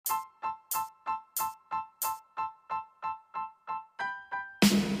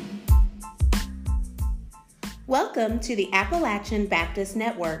Welcome to the Appalachian Baptist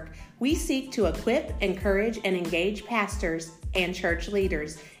Network. We seek to equip, encourage, and engage pastors and church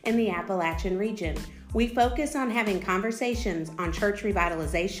leaders in the Appalachian region. We focus on having conversations on church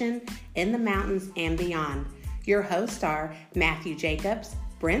revitalization in the mountains and beyond. Your hosts are Matthew Jacobs,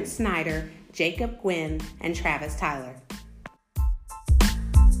 Brent Snyder, Jacob Gwynn, and Travis Tyler.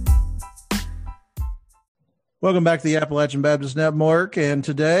 Welcome back to the Appalachian Baptist Network, and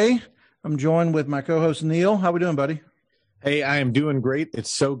today I'm joined with my co-host Neil. How we doing, buddy? Hey, I am doing great. It's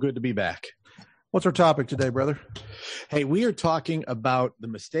so good to be back. What's our topic today, brother? Hey, we are talking about the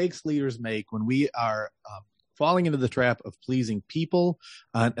mistakes leaders make when we are falling into the trap of pleasing people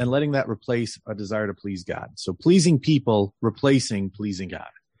and letting that replace a desire to please God. So pleasing people, replacing pleasing God.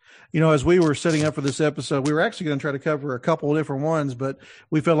 You know, as we were setting up for this episode, we were actually going to try to cover a couple of different ones, but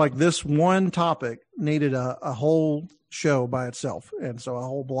we felt like this one topic needed a whole show by itself, and so a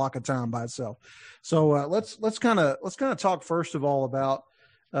whole block of time by itself. So let's kind of talk first of all about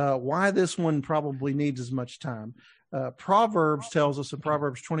why this one probably needs as much time. Proverbs tells us in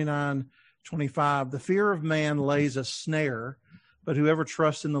Proverbs 29:25, the fear of man lays a snare, but whoever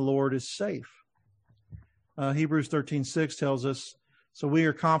trusts in the Lord is safe. Hebrews 13:6 tells us, so we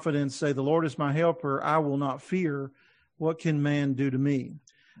are confident, say, the Lord is my helper, I will not fear. What can man do to me?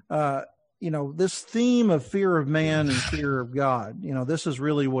 This theme of fear of man and fear of God, this is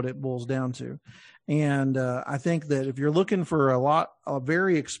really what it boils down to. And I think that if you're looking for a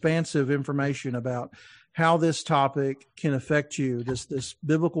very expansive information about how this topic can affect you, this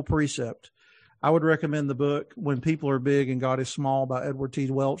biblical precept, I would recommend the book When People Are Big and God Is Small by Edward T.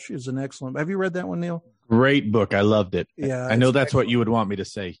 Welch. Is an excellent. Have you read that one, Neil? Great book. I loved it. Yeah, I know that's what you would want me to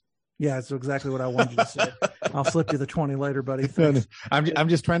say. Yeah, it's exactly what I wanted you to say. I'll slip you the 20 later, buddy. I'm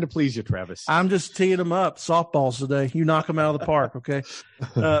just trying to please you, Travis. I'm just teeing them up. Softballs today. You knock them out of the park, okay?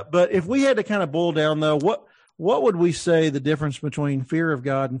 But if we had to kind of boil down, though, what would we say the difference between fear of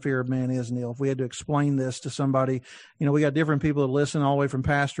God and fear of man is, Neil? If we had to explain this to somebody, we got different people that listen, all the way from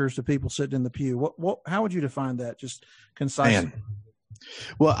pastors to people sitting in the pew. How would you define that, just concisely? Man.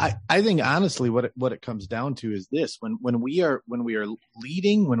 Well, I think honestly, what it comes down to is this: when we are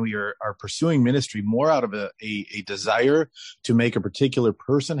leading, when we are pursuing ministry more out of a desire to make a particular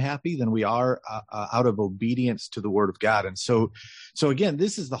person happy than we are out of obedience to the Word of God. And so again,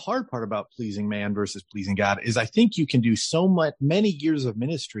 this is the hard part about pleasing man versus pleasing God. Is I think you can do many years of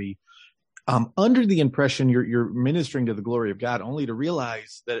ministry under the impression you're ministering to the glory of God, only to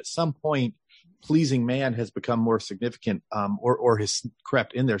realize that at some point pleasing man has become more significant or has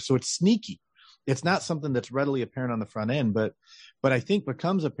crept in there. So it's sneaky. It's not something that's readily apparent on the front end, but I think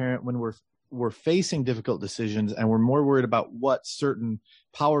becomes apparent when we're facing difficult decisions and we're more worried about what certain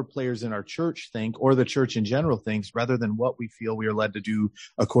power players in our church think or the church in general thinks rather than what we feel we are led to do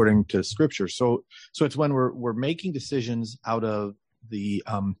according to Scripture. So it's when we're making decisions out of the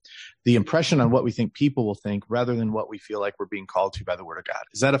impression on what we think people will think rather than what we feel like we're being called to by the Word of God.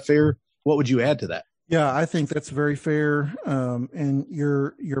 Is that a fair? What would you add to that? Yeah, I think that's very fair. And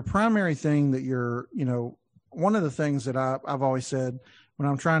your primary thing that one of the things that I've always said when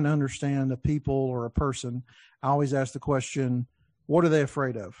I'm trying to understand a people or a person, I always ask the question, what are they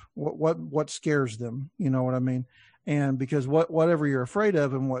afraid of? What scares them? You know what I mean? And because whatever you're afraid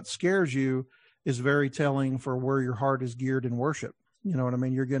of and what scares you is very telling for where your heart is geared in worship. You know what I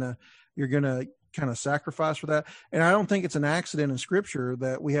mean? You're gonna kind of sacrifice for that. And I don't think it's an accident in Scripture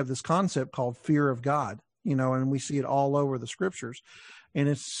that we have this concept called fear of God, and we see it all over the Scriptures. And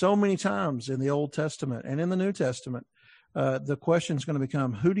it's so many times in the Old Testament and in the New Testament, the question is going to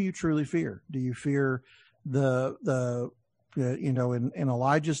become, who do you truly fear? Do you fear in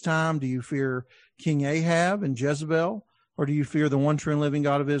Elijah's time, do you fear King Ahab and Jezebel, or do you fear the one true and living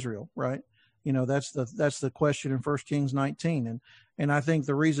God of Israel? Right. That's the question in 1 Kings 19. And I think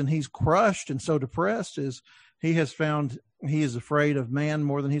the reason he's crushed and so depressed is he has found he is afraid of man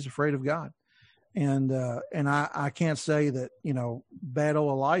more than he's afraid of God. And I can't say that, bad old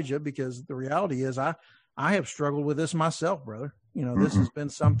Elijah, because the reality is I have struggled with this myself, brother. This has been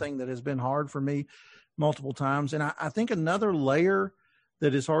something that has been hard for me multiple times. And I think another layer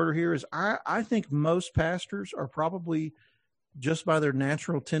that is harder here is I think most pastors are probably, just by their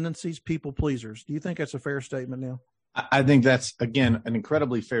natural tendencies, people pleasers. Do you think that's a fair statement, Neil? I think that's, again, an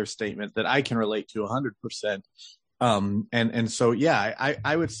incredibly fair statement that I can relate to 100%. And so, yeah,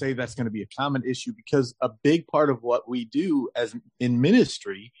 I would say that's going to be a common issue because a big part of what we do as in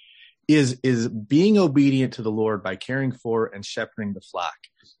ministry is being obedient to the Lord by caring for and shepherding the flock.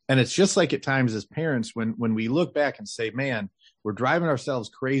 And it's just like at times as parents, when we look back and say, man, we're driving ourselves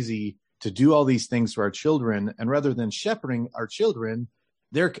crazy to do all these things for our children. And rather than shepherding our children,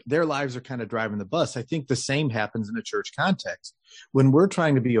 their lives are kind of driving the bus. I think the same happens in a church context. When we're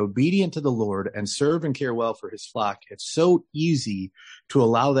trying to be obedient to the Lord and serve and care well for his flock, it's so easy to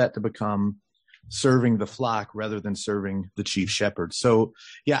allow that to become serving the flock rather than serving the chief shepherd. So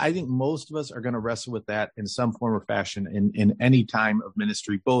yeah, I think most of us are going to wrestle with that in some form or fashion in any time of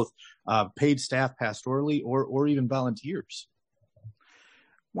ministry, both paid staff pastorally or even volunteers.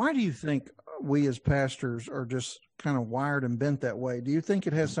 Why do you think we as pastors are just kind of wired and bent that way? Do you think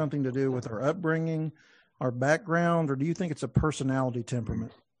it has something to do with our upbringing, our background, or do you think it's a personality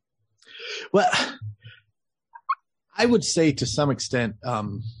temperament? Well, I would say to some extent,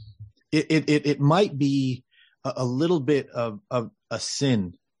 it might be a little bit of a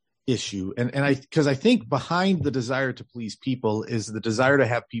sin issue. Because I think behind the desire to please people is the desire to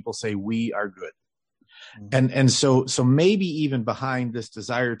have people say we are good. And so maybe even behind this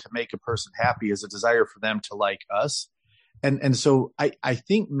desire to make a person happy is a desire for them to like us. And so I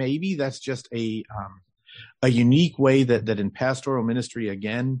think maybe that's just a unique way that in pastoral ministry,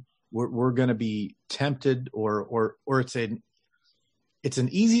 again, we're going to be tempted or it's an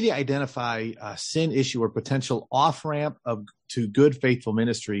easy to identify sin issue or potential off ramp to good, faithful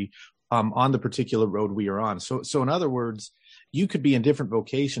ministry on the particular road we are on. So in other words, you could be in different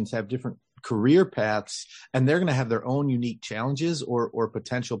vocations, have different career paths, and they're going to have their own unique challenges or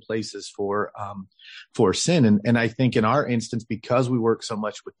potential places for sin. And I think in our instance, because we work so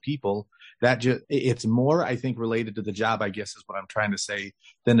much with people, it's more, I think, related to the job, I guess is what I'm trying to say,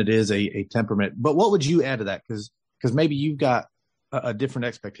 than it is a temperament. But what would you add to that? Because maybe you've got a different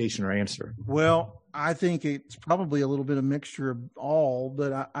expectation or answer. Well, I think it's probably a little bit of mixture of all,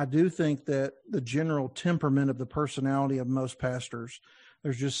 but I do think that the general temperament of the personality of most pastors,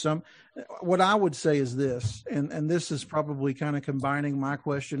 there's just what I would say is this, and this is probably kind of combining my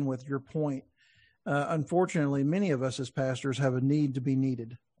question with your point. Unfortunately, many of us as pastors have a need to be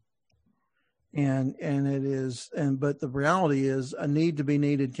needed. But the reality is a need to be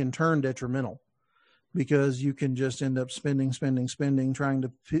needed can turn detrimental, because you can just end up spending, trying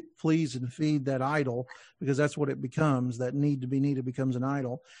to please and feed that idol, because that's what it becomes. That need to be needed becomes an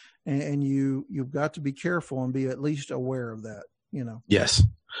idol. And you've got to be careful and be at least aware of that, Yes.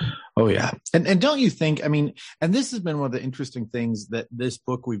 Oh yeah. And don't you think, and this has been one of the interesting things that this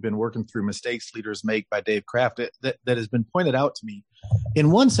book we've been working through, Mistakes Leaders Make by Dave Kraft, that has been pointed out to me.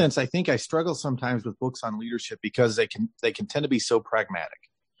 In one sense, I think I struggle sometimes with books on leadership because they can tend to be so pragmatic.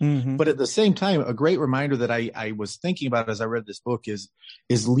 Mm-hmm. But at the same time, a great reminder that I was thinking about as I read this book is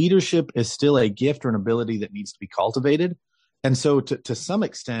leadership is still a gift or an ability that needs to be cultivated. And so to some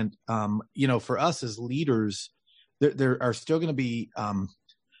extent, for us as leaders, there are still going to be,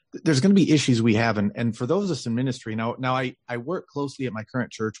 there's going to be issues we have. And for those of us in ministry, now I work closely at my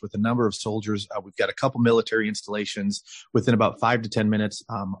current church with a number of soldiers. We've got a couple military installations within about 5 to 10 minutes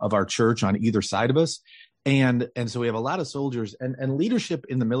of our church on either side of us. And so we have a lot of soldiers, and leadership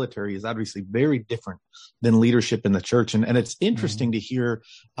in the military is obviously very different than leadership in the church. And it's interesting to hear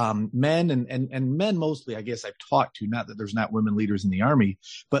men and men mostly, I guess I've talked to, not that there's not women leaders in the Army,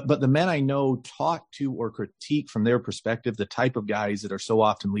 but the men I know talk to or critique from their perspective the type of guys that are so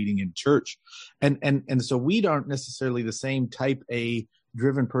often leading in church. And so we aren't necessarily the same type A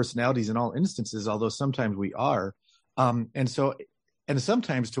driven personalities in all instances, although sometimes we are. And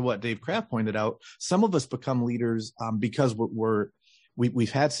sometimes, to what Dave Kraft pointed out, some of us become leaders because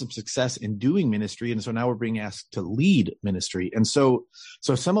we've had some success in doing ministry, and so now we're being asked to lead ministry. And so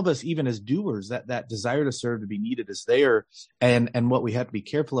some of us, even as doers, that desire to serve, to be needed, is there. And what we have to be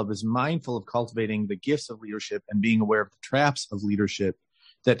careful of is mindful of cultivating the gifts of leadership and being aware of the traps of leadership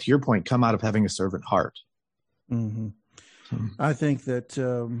that, to your point, come out of having a servant heart. Mm-hmm. I think that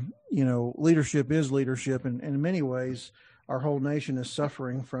leadership is leadership, and in many ways, our whole nation is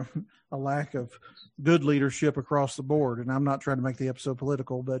suffering from a lack of good leadership across the board. And I'm not trying to make the episode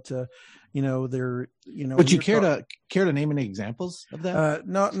political, but Would you care to name any examples of that?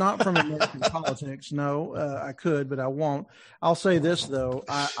 Not from American politics. No, I could, but I won't. I'll say this though.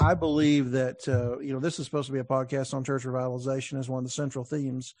 I believe that, this is supposed to be a podcast on church revitalization as one of the central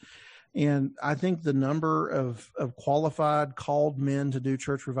themes. And I think the number of qualified, called men to do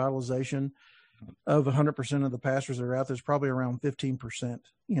church revitalization of 100% of the pastors that are out there is probably around 15%.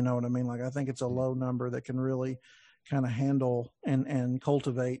 You know what I mean? Like, I think it's a low number that can really kind of handle and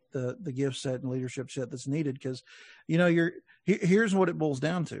cultivate the gift set and leadership set that's needed. Because, here's what it boils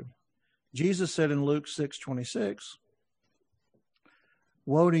down to. Jesus said in Luke 6:26,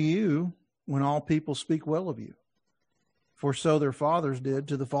 "Woe to you when all people speak well of you, for so their fathers did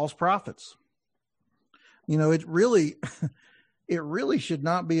to the false prophets." It really should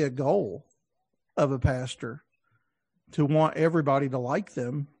not be a goal of a pastor to want everybody to like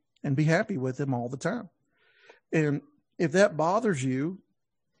them and be happy with them all the time. And if that bothers you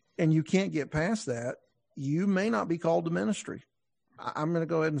and you can't get past that, you may not be called to ministry. I'm going to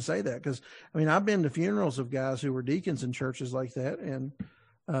go ahead and say that because, I mean, I've been to funerals of guys who were deacons in churches like that. And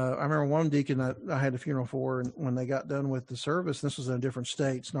I remember one deacon I had a funeral for, and when they got done with the service, this was in a different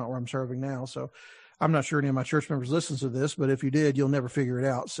state. It's not where I'm serving now. So I'm not sure any of my church members listen to this, but if you did, you'll never figure it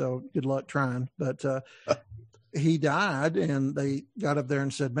out. So good luck trying. But he died, and they got up there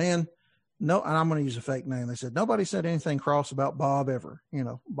and said, man, no, and I'm going to use a fake name. They said, nobody said anything cross about Bob ever. You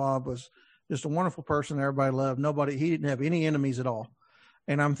know, Bob was just a wonderful person everybody loved. He didn't have any enemies at all.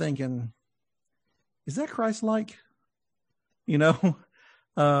 And I'm thinking, is that Christ-like? You know,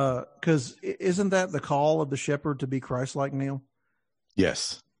 because isn't that the call of the shepherd to be Christ-like, Neil?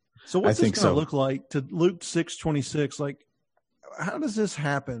 Yes. So what's this going to look like to Luke 6:26? Like, how does this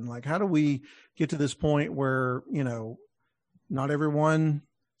happen? Like, how do we get to this point where, you know, not everyone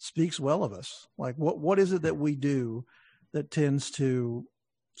speaks well of us? Like, what is it that we do that tends to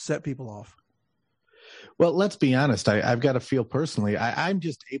set people off? Well, let's be honest. I've got to feel personally, I'm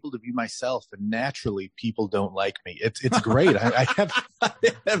just able to be myself, and naturally people don't like me. It's great. I have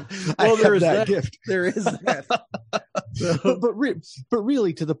that gift. There is that. but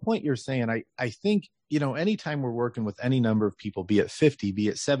really, to the point you're saying, I think, you know, anytime we're working with any number of people, be it 50, be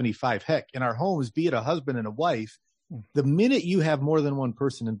it 75, heck, in our homes, be it a husband and a wife, the minute you have more than one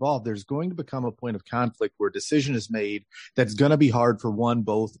person involved, there's going to become a point of conflict where a decision is made that's going to be hard for one,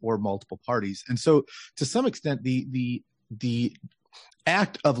 both, or multiple parties. And so to some extent, the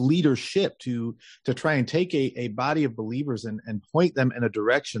act of leadership to try and take a body of believers and point them in a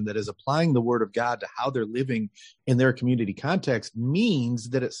direction that is applying the word of God to how they're living in their community context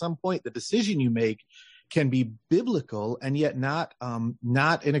means that at some point the decision you make can be biblical and yet not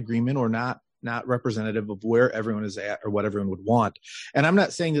in agreement or not representative of where everyone is at or what everyone would want. And I'm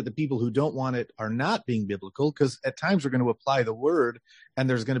not saying that the people who don't want it are not being biblical, because at times we're going to apply the word and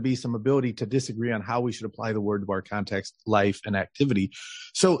there's going to be some ability to disagree on how we should apply the word to our context, life, and activity.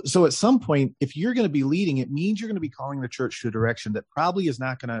 So at some point, if you're going to be leading, it means you're going to be calling the church to a direction that probably is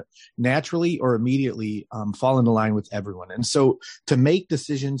not going to naturally or immediately fall into line with everyone. And so to make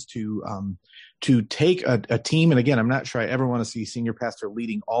decisions to take a team, and again, I'm not sure I ever want to see senior pastor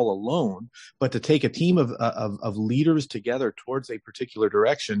leading all alone, but to take a team of leaders together towards a particular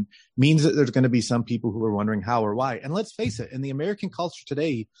direction means that there's going to be some people who are wondering how or why. And let's face it, in the American culture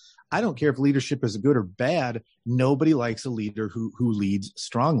today, I don't care if leadership is good or bad, nobody likes a leader who leads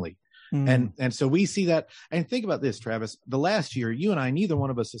strongly. And so we see that. And think about this, Travis. The last year, you and I, neither one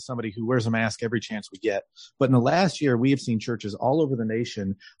of us is somebody who wears a mask every chance we get. But in the last year, we have seen churches all over the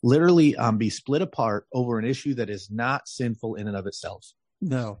nation literally be split apart over an issue that is not sinful in and of itself.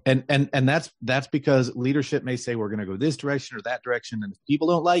 No. And that's because leadership may say we're going to go this direction or that direction. And if people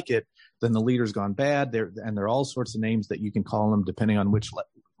don't like it, then the leader's gone bad. There are all sorts of names that you can call them depending on which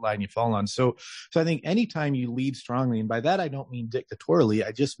line you fall on. So I think anytime you lead strongly, and by that I don't mean dictatorially,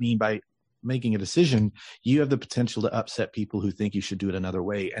 I just mean by making a decision, you have the potential to upset people who think you should do it another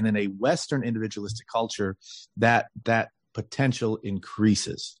way. And in a Western individualistic culture, that potential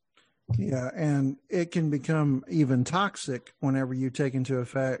increases. Yeah, and it can become even toxic whenever you take into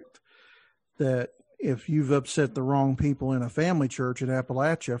effect that if you've upset the wrong people in a family church in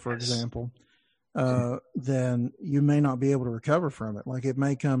Appalachia, for example, then you may not be able to recover from it. Like it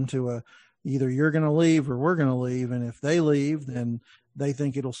may come to either you're going to leave or we're going to leave. And if they leave, then they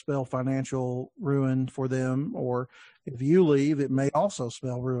think it'll spell financial ruin for them. Or if you leave, it may also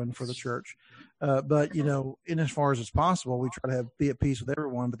spell ruin for the church. But, you know, in as far as it's possible, we try to be at peace with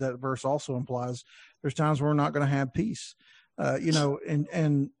everyone. But that verse also implies there's times where we're not going to have peace. You know,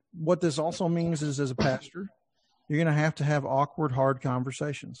 and what this also means is as a pastor, you're going to have awkward, hard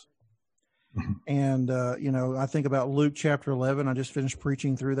conversations. And, you know, I think about Luke chapter 11. I just finished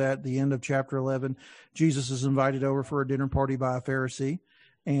preaching through that. At the end of chapter 11, Jesus is invited over for a dinner party by a Pharisee.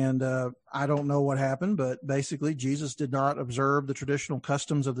 And I don't know what happened, but basically Jesus did not observe the traditional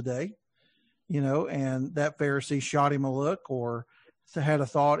customs of the day, you know, and that Pharisee shot him a look or had a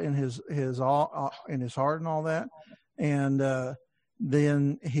thought in his heart and all that. And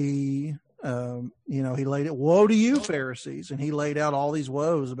then he, you know, he laid it, woe to you, Pharisees. And he laid out all these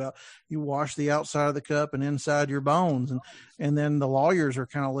woes about you wash the outside of the cup and inside your bones. And then the lawyers are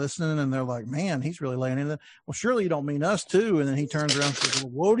kind of listening and they're like, man, he's really laying into that. Well, surely you don't mean us too. And then he turns around and says,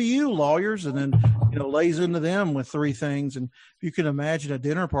 well, woe to you, lawyers. And then, you know, lays into them with three things. And if you can imagine a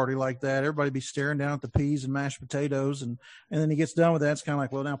dinner party like that, everybody be staring down at the peas and mashed potatoes. And then he gets done with that. It's kind of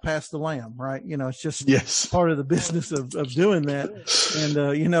like, well, now pass the lamb, right? You know, it's just part of the business of doing that.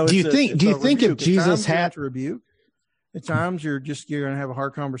 And, you know, do you think if Jesus had to rebuke? At times you're going to have a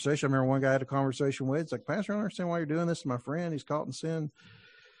hard conversation. I remember one guy I had a conversation with. It's like, Pastor, I don't understand why you're doing this to my friend. He's caught in sin.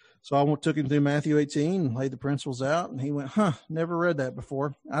 So I took him through Matthew 18 and laid the principles out. And he went, never read that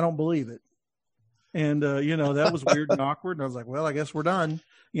before. I don't believe it. And, that was weird and awkward. And I was like, well, I guess we're done,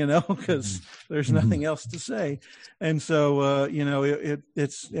 because there's nothing else to say. And so,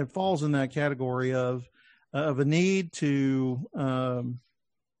 it falls in that category of a need to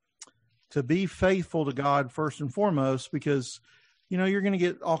be faithful to God first and foremost, because, you're going to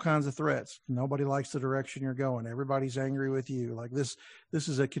get all kinds of threats. Nobody likes the direction you're going. Everybody's angry with you. Like this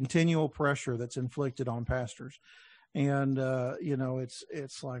is a continual pressure that's inflicted on pastors. And,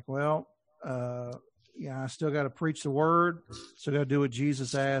 it's like, well, I still got to preach the word. Still got to do what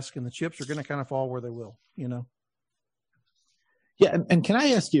Jesus asked, and the chips are going to kind of fall where they will, Yeah. And can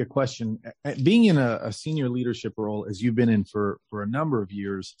I ask you a question? Being in a senior leadership role, as you've been in for a number of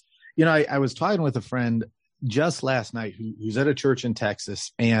years, I was talking with a friend just last night who's at a church in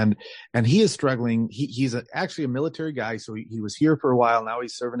Texas, and he is struggling. He's actually a military guy. So he was here for a while. Now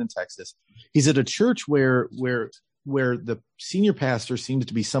he's serving in Texas. He's at a church where the senior pastor seems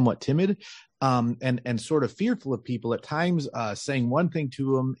to be somewhat timid, and sort of fearful of people at times, saying one thing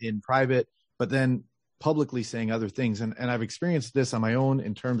to him in private, but then publicly saying other things. And I've experienced this on my own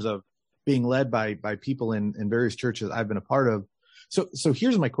in terms of being led by people in various churches I've been a part of. So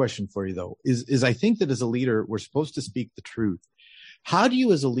here's my question for you, though, is I think that as a leader, we're supposed to speak the truth. How do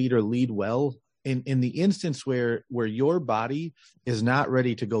you as a leader lead well in the instance where your body is not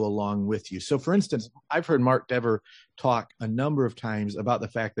ready to go along with you? So, for instance, I've heard Mark Dever talk a number of times about the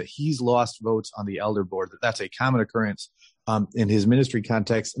fact that he's lost votes on the elder board, that's a common occurrence in his ministry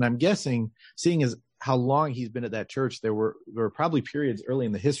context. And I'm guessing, seeing as how long he's been at that church, there were probably periods early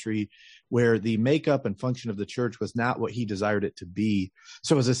in the history where the makeup and function of the church was not what he desired it to be.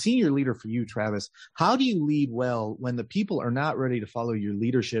 So as a senior leader for you, Travis, how do you lead well when the people are not ready to follow your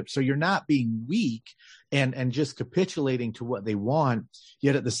leadership? So you're not being weak and just capitulating to what they want,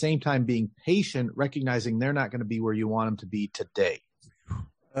 yet at the same time being patient, recognizing they're not going to be where you want them to be today.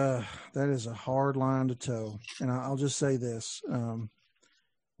 That is a hard line to toe. And I'll just say this.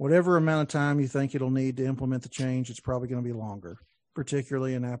 Whatever amount of time you think it'll need to implement the change, it's probably going to be longer,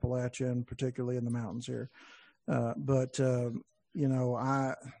 particularly in Appalachia and particularly in the mountains here.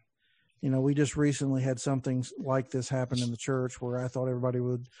 We just recently had something like this happen in the church where I thought everybody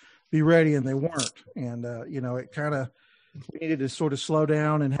would be ready and they weren't. And, we needed to sort of slow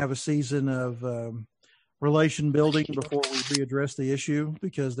down and have a season of relation building before we readdress the issue,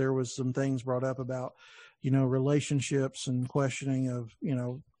 because there was some things brought up about, relationships and questioning of,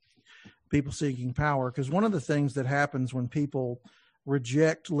 people seeking power. Because one of the things that happens when people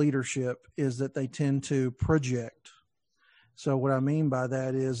reject leadership is that they tend to project. So what I mean by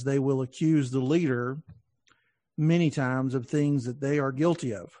that is they will accuse the leader many times of things that they are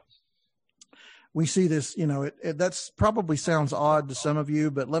guilty of. We see this, that's probably sounds odd to some of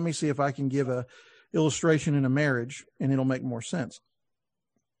you, but let me see if I can give a illustration in a marriage and it'll make more sense.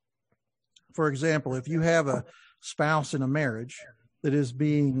 For example, if you have a spouse in a marriage that is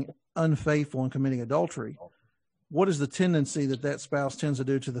being unfaithful and committing adultery, what is the tendency that spouse tends to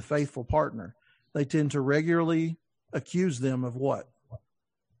do to the faithful partner? They tend to regularly accuse them of what?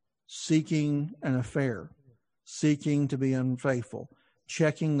 Seeking an affair, seeking to be unfaithful,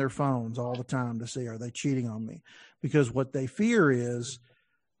 checking their phones all the time to see, are they cheating on me? Because what they fear is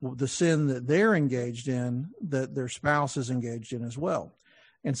the sin that they're engaged in, that their spouse is engaged in as well.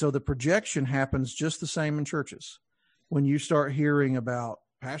 And so the projection happens just the same in churches. When you start hearing about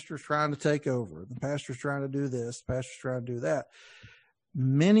pastors trying to take over, the pastor's trying to do this, the pastor's trying to do that,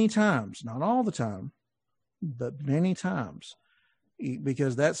 many times, not all the time, but many times,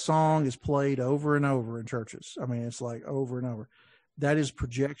 because that song is played over and over in churches. I mean, it's like over and over. That is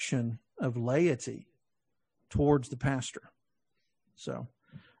projection of laity towards the pastor. So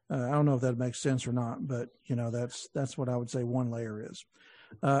I don't know if that makes sense or not, but that's what I would say one layer is.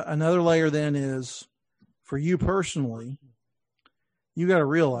 Another layer then is, for you personally, you got to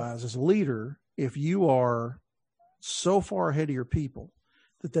realize as a leader, if you are so far ahead of your people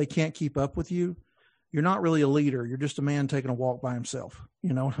that they can't keep up with you, you're not really a leader. You're just a man taking a walk by himself.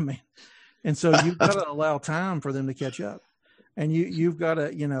 You know what I mean? And so you've got to allow time for them to catch up. And you've got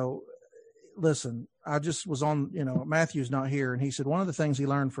to, listen, I just was on, Matthew's not here. And he said, one of the things he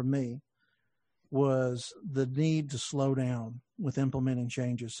learned from me was the need to slow down with implementing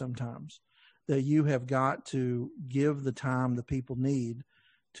changes sometimes, that you have got to give the time the people need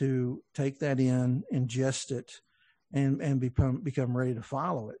to take that in, ingest it, and become ready to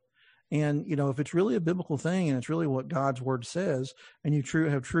follow it. And, if it's really a biblical thing and it's really what God's word says, and you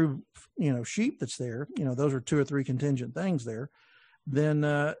have true, sheep that's there, those are 2 or 3 contingent things there,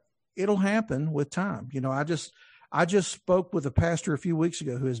 then it'll happen with time. I just spoke with a pastor a few weeks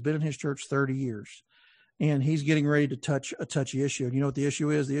ago who has been in his church 30 years, and he's getting ready to touch a touchy issue. And you know what the issue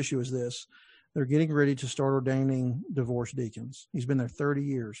is? The issue is this. They're getting ready to start ordaining divorced deacons. He's been there 30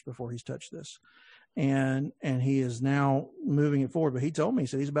 years before he's touched this. And he is now moving it forward. But he told me, he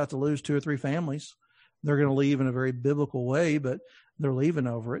said he's about to lose 2 or 3 families. They're going to leave in a very biblical way, but they're leaving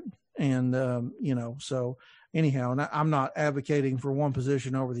over it. And, so anyhow, and I'm not advocating for one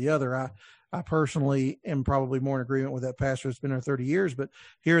position over the other. I personally am probably more in agreement with that pastor that's been there 30 years. But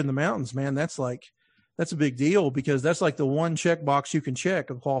here in the mountains, man, that's a big deal, because that's like the one checkbox you can check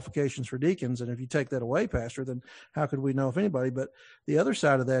of qualifications for deacons. And if you take that away, pastor, then how could we know if anybody? But the other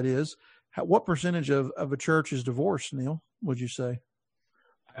side of that is, what percentage of a church is divorced, Neil, would you say?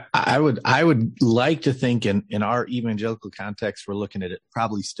 I would like to think in our evangelical context, we're looking at it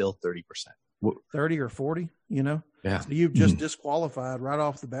probably still 30%. 30 or 40, Yeah. So you've just disqualified right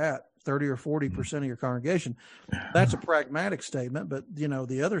off the bat 30 or 40% of your congregation. That's a pragmatic statement, but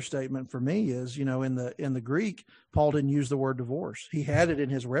the other statement for me is, in the Greek, Paul didn't use the word divorce. He had it in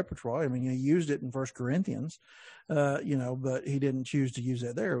his repertoire. I mean, he used it in 1 Corinthians, but he didn't choose to use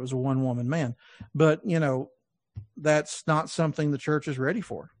that there. It was a one-woman man. But, that's not something the church is ready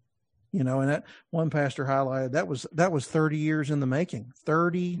for. And that one pastor highlighted that was 30 years in the making,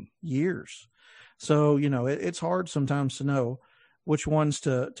 30 years. So, it's hard sometimes to know which ones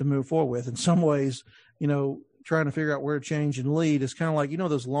to move forward with. In some ways, trying to figure out where to change and lead is kind of like,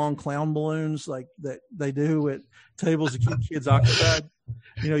 those long clown balloons like that they do at tables to keep kids occupied.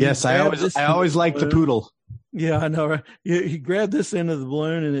 Yes, I always like the poodle. Yeah, I know. Right? You grab this end of the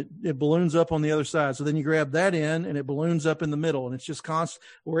balloon and it balloons up on the other side. So then you grab that end and it balloons up in the middle, and it's just constant.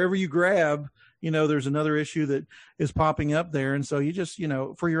 Wherever you grab, there's another issue that is popping up there. And so you just,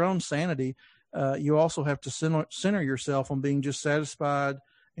 for your own sanity, you also have to center yourself on being just satisfied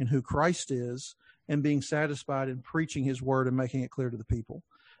in who Christ is, and being satisfied in preaching his word and making it clear to the people.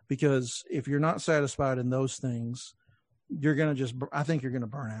 Because if you're not satisfied in those things, I think you're going to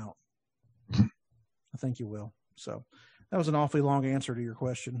burn out. I think you will. So that was an awfully long answer to your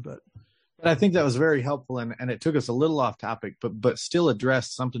question, but I think that was very helpful, and it took us a little off topic, but still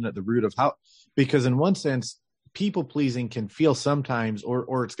addressed something at the root of how, because in one sense, people pleasing can feel sometimes,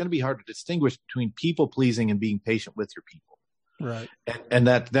 or it's going to be hard to distinguish between people pleasing and being patient with your people. Right. And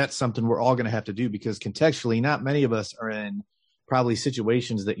that's something we're all going to have to do, because contextually, not many of us are in probably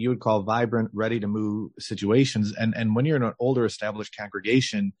situations that you would call vibrant, ready to move situations. And when you're in an older established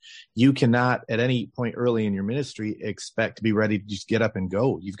congregation, you cannot at any point early in your ministry expect to be ready to just get up and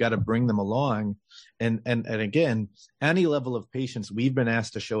go. You've got to bring them along. And again, any level of patience we've been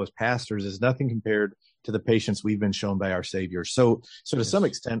asked to show as pastors is nothing compared to the patience we've been shown by our Savior. So to some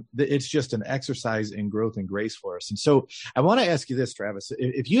extent, it's just an exercise in growth and grace for us. And so I want to ask you this, Travis,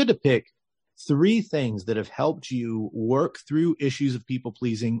 if you had to pick 3 things that have helped you work through issues of people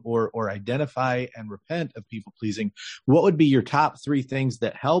pleasing or identify and repent of people pleasing, what would be your top 3 things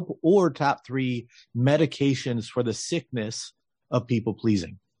that help, or top 3 medications for the sickness of people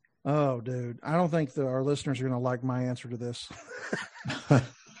pleasing? Oh, dude, I don't think our listeners are going to like my answer to this.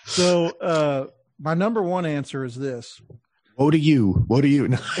 So my number 1 answer is this. Woe to you.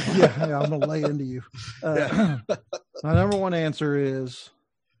 yeah, I'm going to lay into you. My number 1 answer is,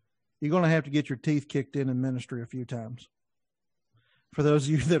 you're going to have to get your teeth kicked in ministry a few times. For those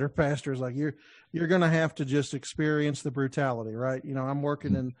of you that are pastors, like you're going to have to just experience the brutality, right? I'm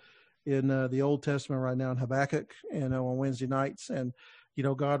working in the Old Testament right now in Habakkuk, and on Wednesday nights, and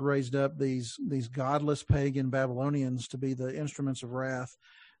God raised up these godless pagan Babylonians to be the instruments of wrath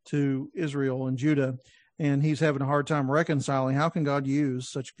to Israel and Judah, and he's having a hard time reconciling how can God use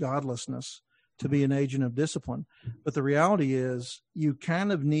such godlessness to be an agent of discipline. But the reality is, you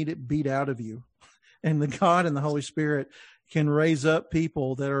kind of need it beat out of you. And the God and the Holy Spirit can raise up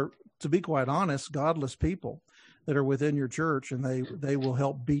people that are, to be quite honest, godless people that are within your church, and they will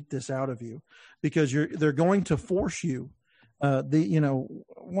help beat this out of you, because they're going to force you.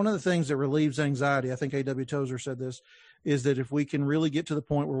 One of the things that relieves anxiety, I think A.W. Tozer said this, is that if we can really get to the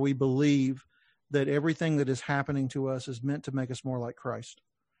point where we believe that everything that is happening to us is meant to make us more like Christ.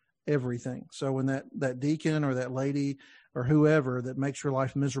 Everything. So when that deacon or that lady or whoever that makes your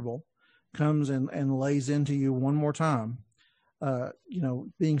life miserable comes and lays into you one more time,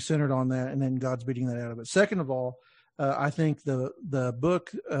 being centered on that, and then God's beating that out of it. Second of all, I think the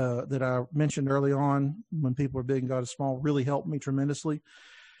book that I mentioned early on, When People Are Big and God Is Small, really helped me tremendously.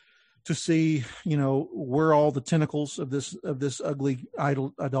 to see, where all the tentacles of this ugly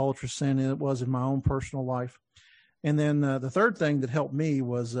idolatrous sin it was in my own personal life. And then the third thing that helped me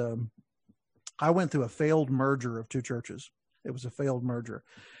was I went through a failed merger of two churches. It was a failed merger.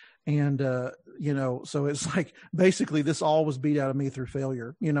 And, so it's like basically this all was beat out of me through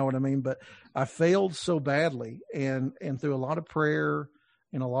failure. You know what I mean? But I failed so badly, and through a lot of prayer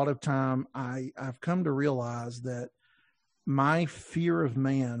and a lot of time, I've come to realize that my fear of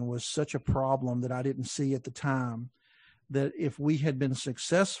man was such a problem that I didn't see at the time, that if we had been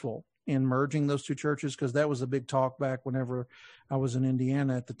successful in merging those two churches, because that was a big talk back whenever I was in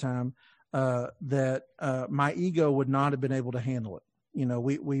Indiana at the time, that my ego would not have been able to handle it.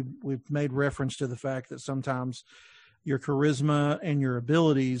 We've made reference to the fact that sometimes your charisma and your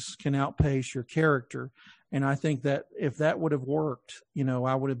abilities can outpace your character. And I think that if that would have worked,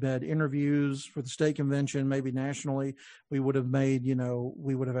 I would have had interviews for the state convention, maybe nationally. We would have made,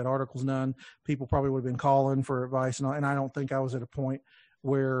 we would have had articles done. People probably would have been calling for advice. And I don't think I was at a point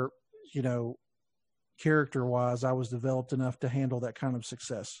where, character-wise, I was developed enough to handle that kind of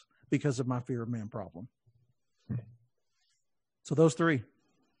success because of my fear of man problem. So those three.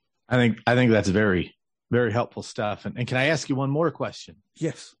 I think that's very, very helpful stuff. And can I ask you one more question?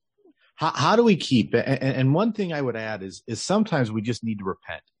 Yes. How do we keep it? And one thing I would add is sometimes we just need to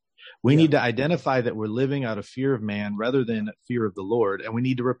repent. We need to identify that we're living out of fear of man rather than fear of the Lord, and we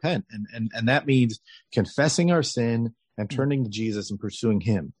need to repent. And that means confessing our sin and turning to Jesus and pursuing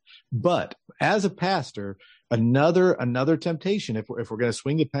him. But as a pastor, another temptation, if we're going to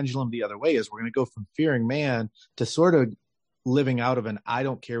swing the pendulum the other way, is we're going to go from fearing man to sort of living out of an I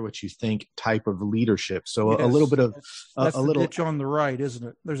don't care what you think type of leadership. So a little bit of that's a the little ditch on the right, isn't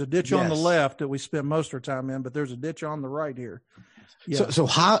it? There's a ditch on the left that we spend most of our time in, but there's a ditch on the right here. Yeah. So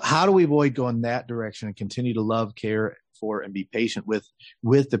how do we avoid going that direction and continue to love, care for, and be patient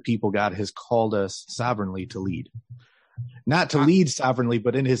with the people God has called us sovereignly to lead? Not to lead sovereignly,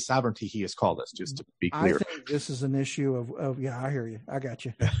 but in his sovereignty, he has called us, just to be clear. I think this is an issue of I hear you. I got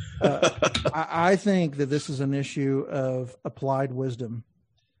you. I think that this is an issue of applied wisdom,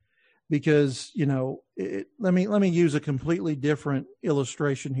 because, let me use a completely different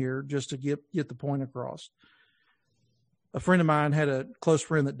illustration here just to get the point across. A friend of mine had a close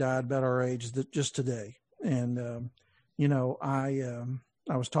friend that died about our age just today. And,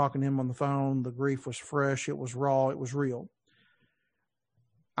 I was talking to him on the phone. The grief was fresh. It was raw. It was real.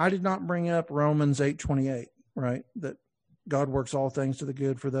 I did not bring up Romans 8:28, right? That God works all things to the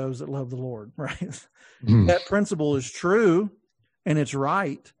good for those that love the Lord, right? That principle is true and it's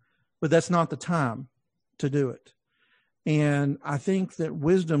right, but that's not the time to do it. And I think that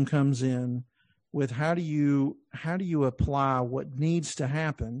wisdom comes in with how do you apply what needs to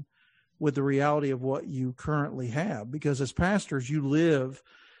happen with the reality of what you currently have. Because as pastors, you live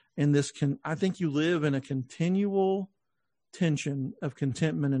in this, I think you live in a continual tension of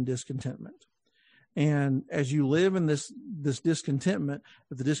contentment and discontentment. And as you live in this discontentment,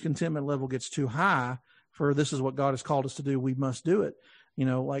 if the discontentment level gets too high for this is what God has called us to do, we must do it.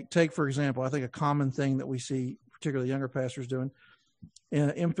 Like take, for example, I think a common thing that we see, particularly younger pastors doing,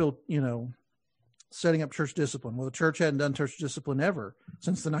 setting up church discipline. Well, the church hadn't done church discipline ever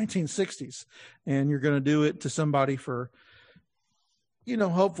since the 1960s. And you're going to do it to somebody for,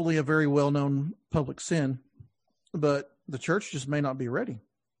 hopefully a very well-known public sin, but the church just may not be ready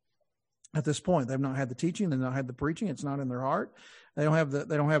at this point. They've not had the teaching. They've not had the preaching. It's not in their heart. They don't have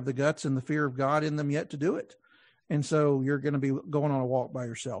the guts and the fear of God in them yet to do it. And so you're going to be going on a walk by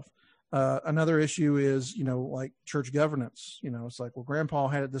yourself. Another issue is, like church governance. It's like, well, grandpa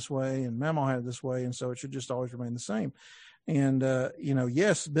had it this way and mama had it this way, and so it should just always remain the same. And,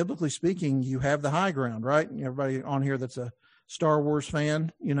 yes, biblically speaking, you have the high ground, right? Everybody on here that's a Star Wars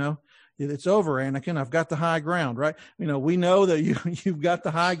fan, it's over, Anakin. I've got the high ground, right? We know that you've got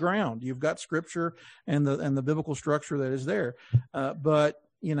the high ground. You've got scripture and the biblical structure that is there. But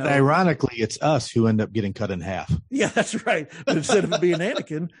ironically, it's us who end up getting cut in half. Yeah, that's right. But instead of it being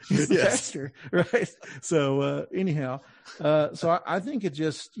Anakin, it's the pastor, right? So anyhow, so I think it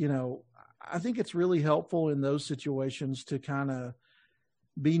just, I think it's really helpful in those situations to kind of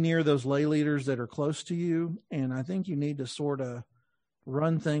be near those lay leaders that are close to you. And I think you need to sort of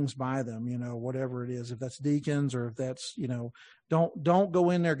run things by them, whatever it is, if that's deacons or if that's, don't go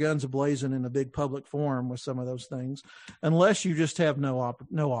in there guns a-blazing in a big public forum with some of those things, unless you just have no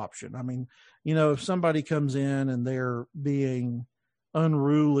option. I mean, if somebody comes in and they're being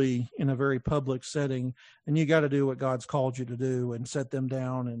unruly in a very public setting, and you got to do what God's called you to do and set them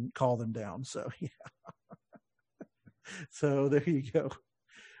down and call them down. So, yeah. So there you go.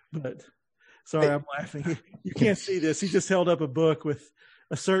 But sorry, I'm laughing. You can't see this. He just held up a book with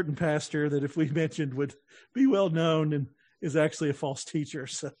a certain pastor that if we mentioned would be well known and is actually a false teacher.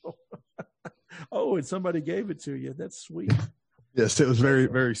 So, oh, and somebody gave it to you. That's sweet. Yes, it was very,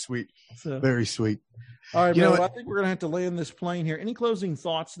 very sweet. So, very sweet. All right, I think we're going to have to land this plane here. Any closing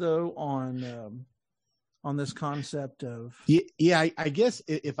thoughts, though, on this concept of? Yeah, I guess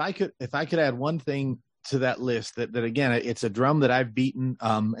if I could add one thing to that list that again, it's a drum that I've beaten,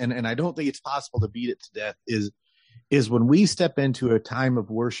 and I don't think it's possible to beat it to death, is when we step into a time of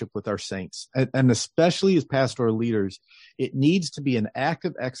worship with our saints, and especially as pastoral leaders, it needs to be an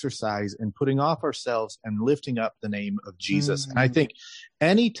active exercise in putting off ourselves and lifting up the name of Jesus. And I think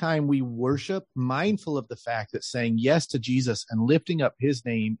anytime we worship, mindful of the fact that saying yes to Jesus and lifting up his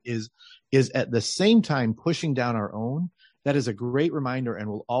name is at the same time pushing down our own, that is a great reminder and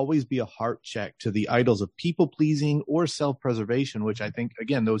will always be a heart check to the idols of people pleasing or self-preservation, which I think,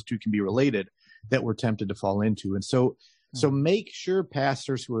 again, those two can be related, that we're tempted to fall into. And so make sure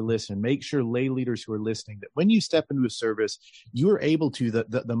pastors who are listening, make sure lay leaders who are listening, that when you step into a service, you are able to,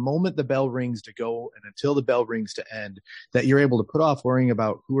 the moment the bell rings to go and until the bell rings to end, that you're able to put off worrying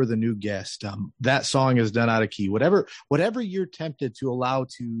about who are the new guests. That song is done out of key. Whatever you're tempted to allow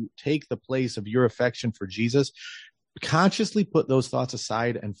to take the place of your affection for Jesus, consciously put those thoughts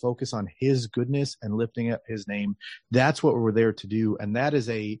aside and focus on his goodness and lifting up his name. That's what we're there to do. And that is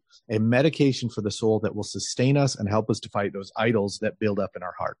a medication for the soul that will sustain us and help us to fight those idols that build up in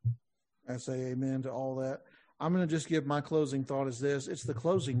our heart. I say amen to all that. I'm going to just give my closing thought as this. It's the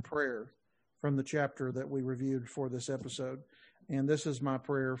closing prayer from the chapter that we reviewed for this episode. And this is my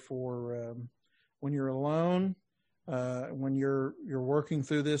prayer for when you're alone, when you're working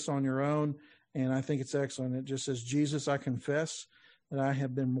through this on your own. And I think it's excellent. It just says, Jesus, I confess that I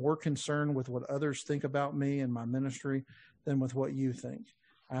have been more concerned with what others think about me and my ministry than with what you think.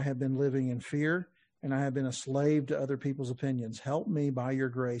 I have been living in fear, and I have been a slave to other people's opinions. Help me by your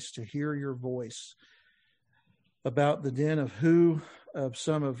grace to hear your voice about the din of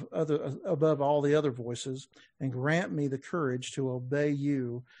some of other above all the other voices, and grant me the courage to obey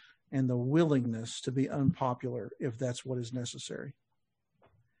you and the willingness to be unpopular if that's what is necessary.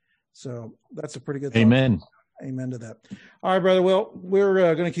 So that's a pretty good thought. Amen. Amen to that. All right, brother. Well,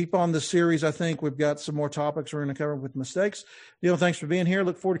 we're going to keep on this series. I think we've got some more topics we're going to cover with mistakes. Neil, thanks for being here.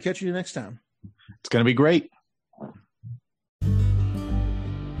 Look forward to catching you next time. It's going to be great.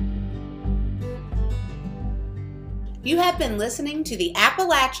 You have been listening to the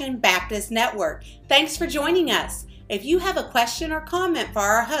Appalachian Baptist Network. Thanks for joining us. If you have a question or comment for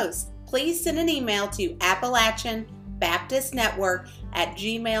our host, please send an email to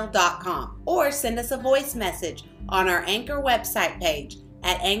appalachianbaptistnetwork@gmail.com or send us a voice message on our Anchor website page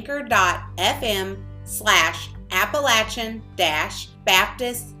at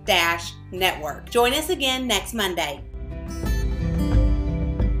anchor.fm/Appalachian-Baptist-Network. Join us again next Monday.